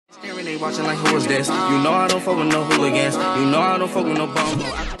They watching like who is this? You know I don't fuck with no hooligans. You know I don't fuck with no bum.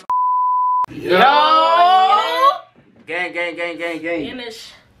 Yo! Gang.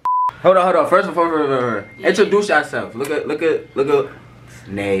 Finish. Hold on. First of all, introduce yourself. Look at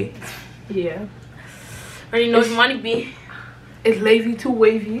Nay. Yeah. Already know money be. It's Lavy too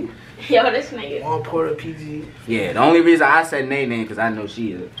wavy. Yo, this nigga. All Porter PG. Yeah, the only reason I said Nay name because I know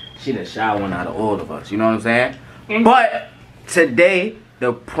she the shy one out of all of us. You know what I'm saying? But today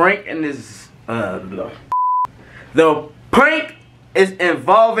the prank in this the prank is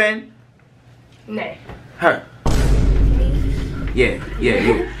involving Nay. her. Yeah,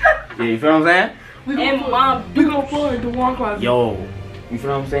 you. Yeah, you feel what I'm saying? We gonna find the one closet. Yo, you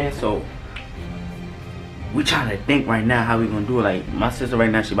feel what I'm saying? So we trying to think right now how we gonna do it. Like my sister right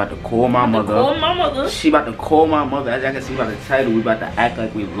now, she about to call my mother. She about to call my mother. As I can see by the title, we about to act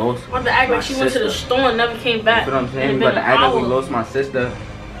like we lost. About to act like she went to the store and never came back. You feel what I'm saying? We about to act like we lost my sister.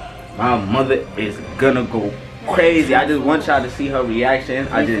 My mother is gonna go crazy. I just want y'all to see her reaction.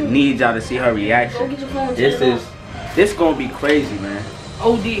 I just need y'all to see her reaction. Go get your phone. This gonna be crazy, man.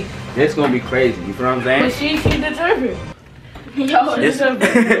 OD. This gonna be crazy. You feel what I'm saying? But she determined. Yo,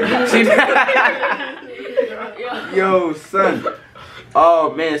 Yo, son.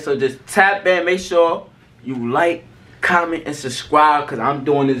 Oh man, so just tap in. Make sure you like, comment, and subscribe because I'm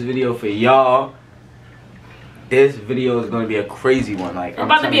doing this video for y'all. This video is gonna be a crazy one. Like it's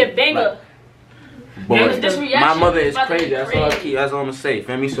about to be a banger. Like, my mother is crazy. That's all I'm gonna say.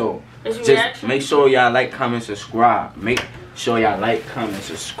 Feel me? So just make sure y'all like, comment, subscribe. Make sure y'all like, comment,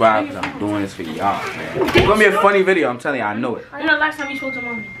 subscribe because I'm doing this for y'all, man. It's gonna be a funny video. I'm telling you, I know it. When the last time you spoke to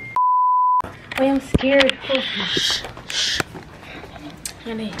mommy? Wait, I'm scared.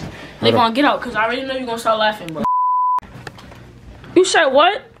 They gonna get out because I already know you're gonna start laughing, bro. You said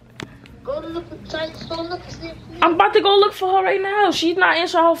what? Go to look for Chinese store. Look and see if I'm about to go look for her right now. She's not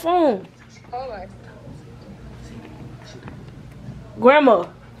answering her phone. Alright. Grandma.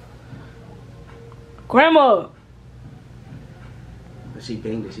 She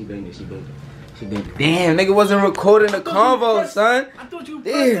banged it. Damn, nigga wasn't recording the convo, son. I thought you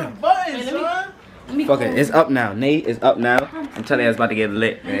pressed the button, son. Fuck it, it's up now. Nate is up now. I'm telling you, it's about to get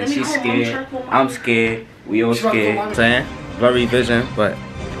lit, man. She's scared. I'm scared. We all scared. You know what I'm saying? Blurry vision, but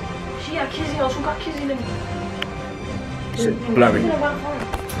She got Kizzy else. Who got Kizzy to me? blurry.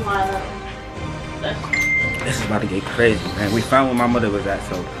 This is about to get crazy, man. We found where my mother was at,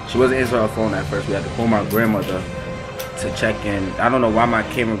 so she wasn't answering her phone at first. We had to call my grandmother to check in. I don't know why my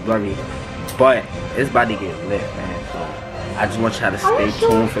camera blurry, but it's about to get lit, man. So I just want y'all to stay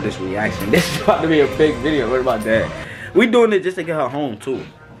tuned for this reaction. This is about to be a big video. What about that? We doing it just to get her home too. You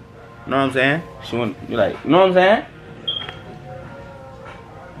know what I'm saying? She want you like, you know what I'm saying?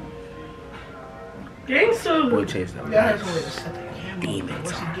 Gangster. Boy chased up. Demon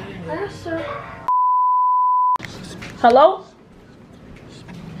time. Hello?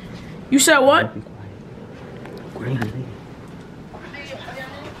 You said what?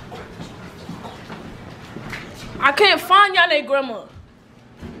 I can't find y'all, they grandma.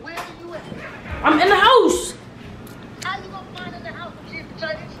 Where are you at? I'm in the house. How you gonna find in the house if she's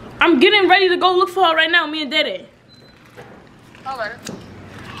Chinese? I'm getting ready to go look for her right now, me and Daddy. Alright.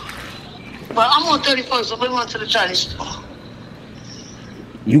 Well, I'm on 31st, so we're going to the Chinese store.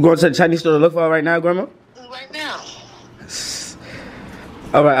 You going to the Chinese store to look for her right now, Grandma? Right now.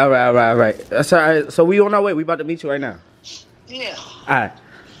 All right. That's all right. So we on our way. We about to meet you right now. Yeah. All right.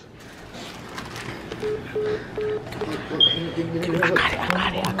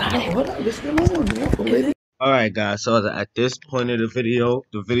 I got it. All right, guys. So at this point of the video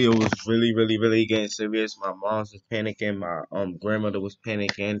was really getting serious. My mom was panicking. My grandmother was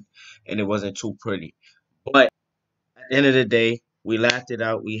panicking, and it wasn't too pretty. But at the end of the day, we laughed it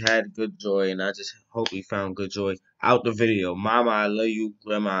out. We had good joy, and I just hope we found good joy out the video. Mama, I love you.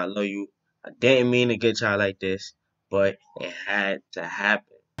 Grandma, I love you. I didn't mean to get y'all like this, but it had to happen.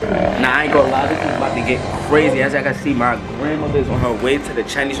 Now, I ain't gonna lie, this is about to get crazy. As I can see, my grandmother's on her way to the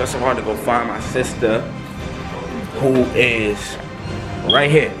Chinese restaurant to go find my sister, who is right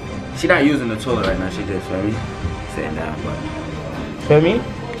here. She not using the toilet right now. She just, feel me? Sitting down, but. Feel me?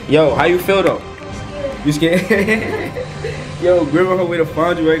 Yo, how you feel, though? You scared? Yo, grandma her way to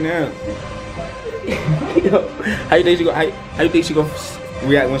find you right now. Yo, how you think she gonna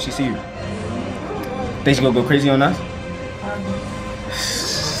react when she see you? Think she gonna go crazy on us?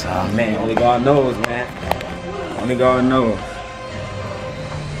 Oh man, only God knows, man. Only God knows.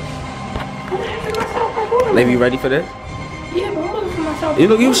 Lady, you ready for this? Yeah, but I'm looking for myself.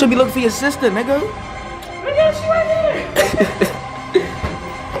 You should be looking for your sister, nigga. Nigga, she right there.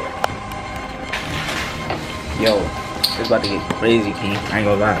 Yo, this about to get crazy, King. I ain't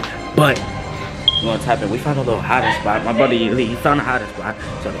gonna lie. But we're gonna tap in. We found a little hiding spot. My buddy Lee, he found a hiding spot.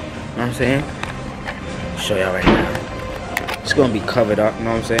 So, you know what I'm saying? Show y'all right now. It's gonna be covered up, you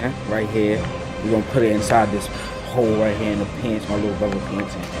know what I'm saying? Right here. We're gonna put it inside this hole right here in the pants, my little brother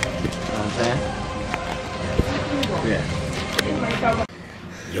pants. You know what I'm saying? Yeah.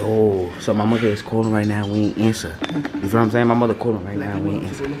 Yo, so my mother is calling right now, we ain't answer. You feel what I'm saying? My mother calling right now, we ain't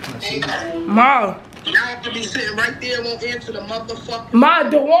answer. Ma. Y'all have to be sitting right there and won't answer the motherfucker. Ma,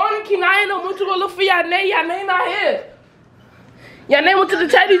 Dewan and Kenai went to go look for y'all name. Y'all name not here. Y'all name went to the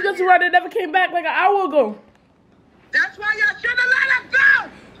Chinese restaurant and never came back like an hour ago. That's why y'all should have let us go.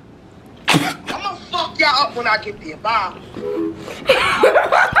 I'm gonna fuck y'all up when I get there. Bye.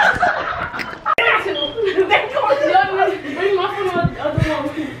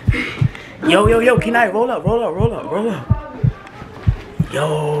 Yo, Kenai, roll up.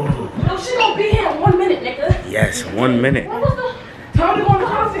 Yo. No, she gonna be here in 1 minute, nigga. Yes, 1 minute. Time to go in the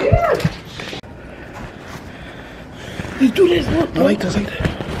concert. Let's do this. Look, no, like that.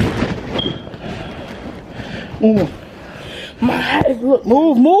 Move. My hat is look.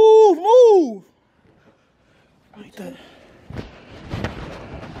 Move. Like that.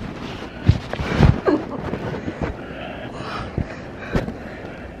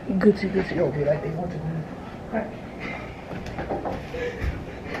 Good. Okay, like they want to do. Right.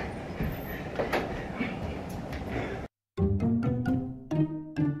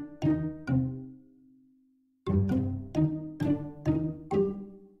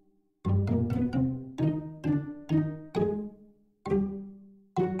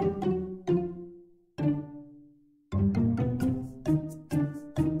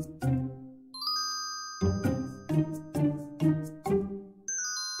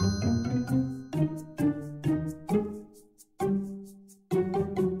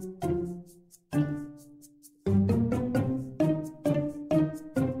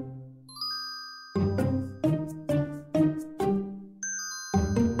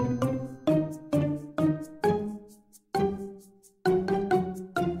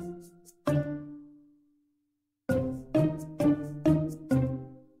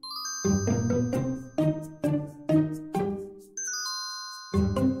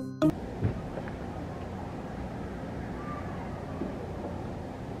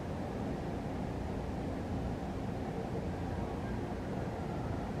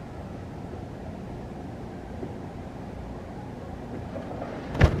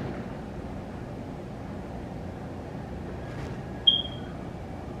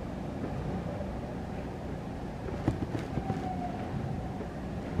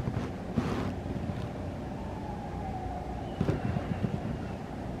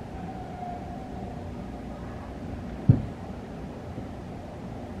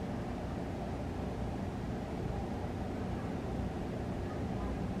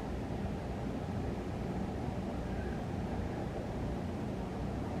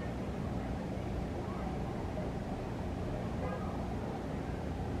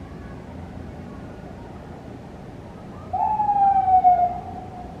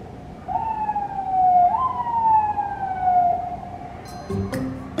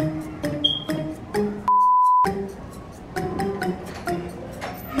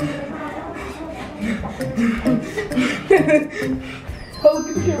 Oh, look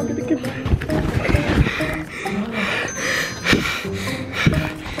at the camera, look at the camera.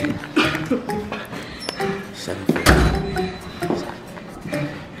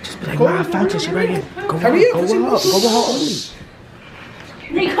 Just be like, Ma, I found this shit right here. Go with her. Go with her only.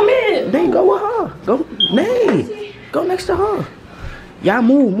 Nay, come in. Nay, go with her. Nay, go next to her. Y'all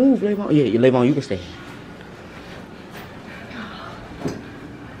move, Levon. Yeah, Levon, you can stay.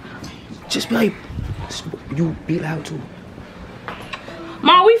 Just be like, you be loud too.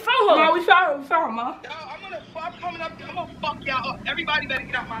 Ma, we found her. Ma, we found her, Ma. Yo, I'm coming up there. I'm gonna fuck y'all up. Everybody better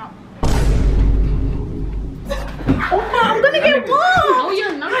get out my house. Oh, Ma, I'm gonna get one. No,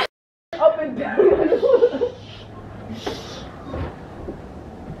 you're not. Up and down.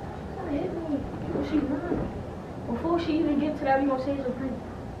 Before she even get to that, we gonna say it's a prank.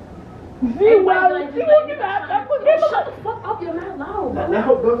 See, well, she won't get back. Shut the fuck up, you're not loud.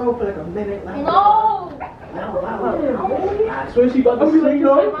 Now go for like a minute. No. I swear she about to swing Get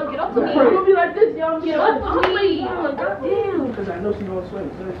up to me. I'm gonna be like this, y'all. Get up to me. Goddamn. Because I know she gonna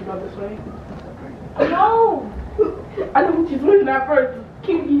swing. So she about to swing. No. I know who she's swinging at first.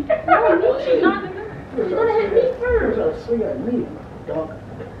 Kinky. No, she's not. She's gonna hit me first. She's gonna swing at me, dog.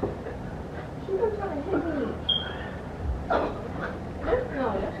 She's gonna try to hit me. No,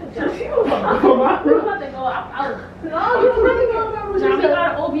 that's She was we're about to go out. No, you're really going out. We got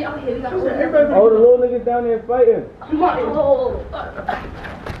an OB out here. We got Oh, the little niggas down there fighting. Oh, Oh.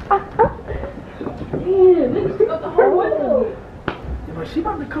 Yeah, niggas took up the whole window. Yeah, but she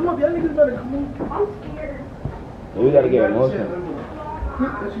about to come up. Y'all niggas better come on. I'm scared. Well, we gotta get emotional.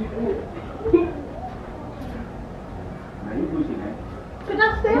 Can I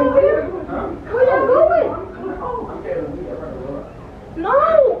stay over here? Where y'all going? No,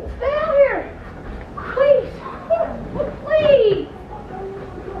 stay out here. Please. Please.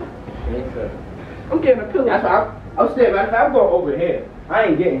 I'm getting a pillow. That's why I'm staying. Matter of fact, I'm going over here. I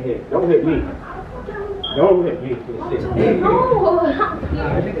ain't getting hit. Don't hit me. Don't hit me for shit. No.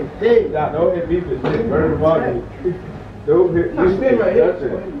 Nah, don't hit me for shit. Burn the body. Don't hit me. You stay right here.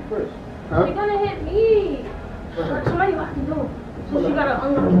 First. Huh? You're gonna hit me. Somebody lock the door. So she gotta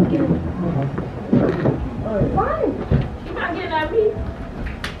unlock the door. Fine. She not getting at me.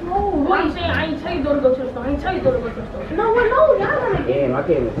 No. Why you saying I ain't tell you to go to the store? I ain't tell you to go to the store. No, no, y'all gonna get. Damn, I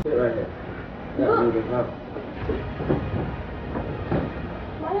can't even sit right here. Look.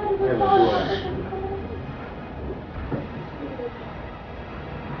 Why y'all even call it?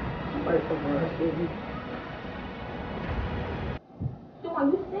 Are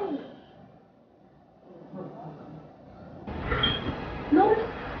you staying? No.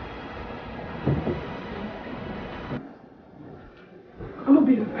 I'm gonna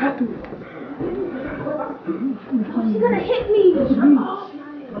be in the bathroom. She's gonna hit me. Shut up.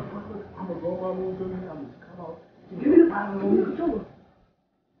 I'm gonna go my room to me. I'm just come out. Give me the bottle. Give me the controller.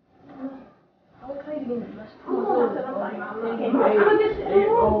 I will tell you again. I'm gonna get shit.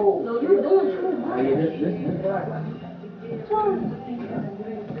 No, you're doing too much.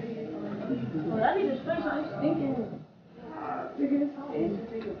 Well, I need a space. I'm thinking. Figure this out.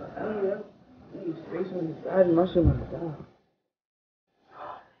 I don't know. I need space on the side. My shit might die.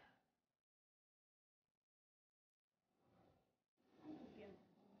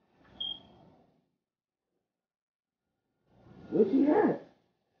 Where's she at?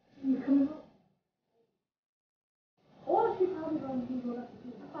 You coming up? Or she probably gonna be what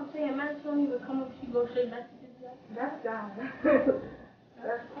I'm saying. Man, she don't even come up. She go straight back to this guy. That's God.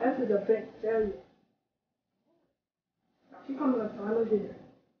 That's a defense failure. She coming up, so I know this.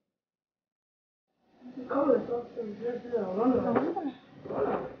 She coming up, so run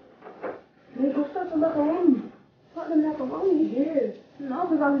on. Then go start to macaroni. Start the macaroni? Yes. No,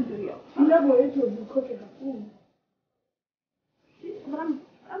 because I was doing it. She never went into a cooking her food. But I'm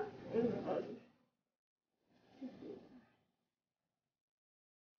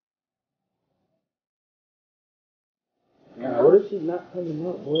Nah, what if she's not coming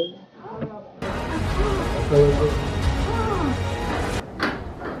up, boy?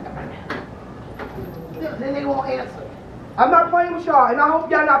 Then they won't answer. I'm not playing with y'all, and I hope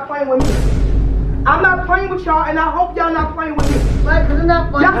y'all not playing with me. I'm not playing with y'all, and I hope y'all not playing with me. Right, because it's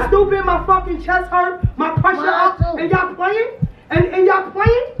not funny. Y'all stupid, my fucking chest hurt, my pressure up, and y'all playing? And y'all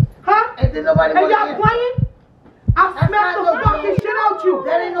playing? Huh? And y'all playing? I smacked the fucking shit out you. I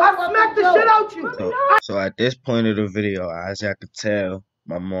smacked the shit out you. So at this point of the video, as I could tell,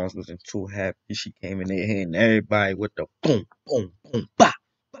 my mom's wasn't too happy. She came in there hitting everybody with the boom, boom, boom, bop.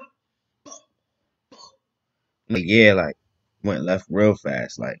 Yeah, like went left real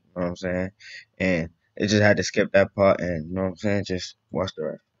fast, like, you know what I'm saying? And it just had to skip that part and, you know what I'm saying, just watch the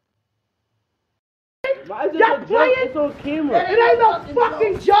rest. Why is Y'all playing? It's on camera. It ain't no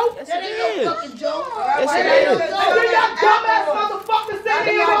fucking joke. Yes, it is. No fucking joke. Yes, it is. And then y'all dumbass motherfuckers say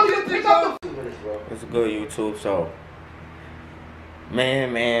they ain't gonna pick up the. It's good, YouTube. So,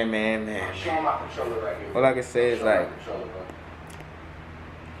 man. All I can say is like,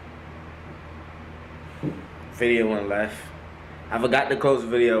 video went left. I forgot to close the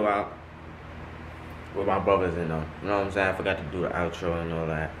video out with my brothers in them. You know what I'm saying? I forgot to do the outro and all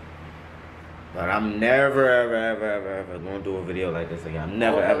that. But I'm never, ever gonna do a video like this again. I'm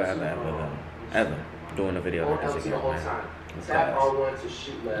never, ever doing a video like this again, man. Because,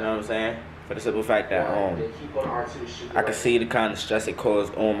 you know what I'm saying? For the simple fact that I can see the kind of stress it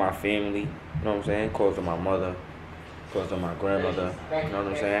caused on my family. You know what I'm saying? Caused on my mother, caused on my grandmother. You know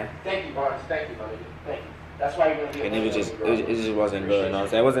what I'm saying? Thank you, Barnes. Thank you, buddy. Thank you. That's why you're gonna be. And it just wasn't good. You know what I'm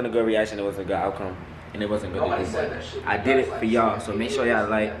saying? It wasn't a good reaction. It wasn't a good outcome, and it wasn't good. I did it for y'all, so make sure y'all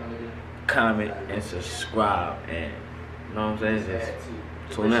like, comment, and subscribe, and you know what I'm saying? Just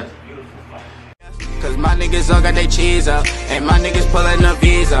tune in. Cause my niggas all got their cheese up, and my niggas pulling the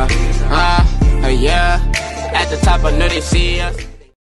visa. Yeah, at the top I know they see us.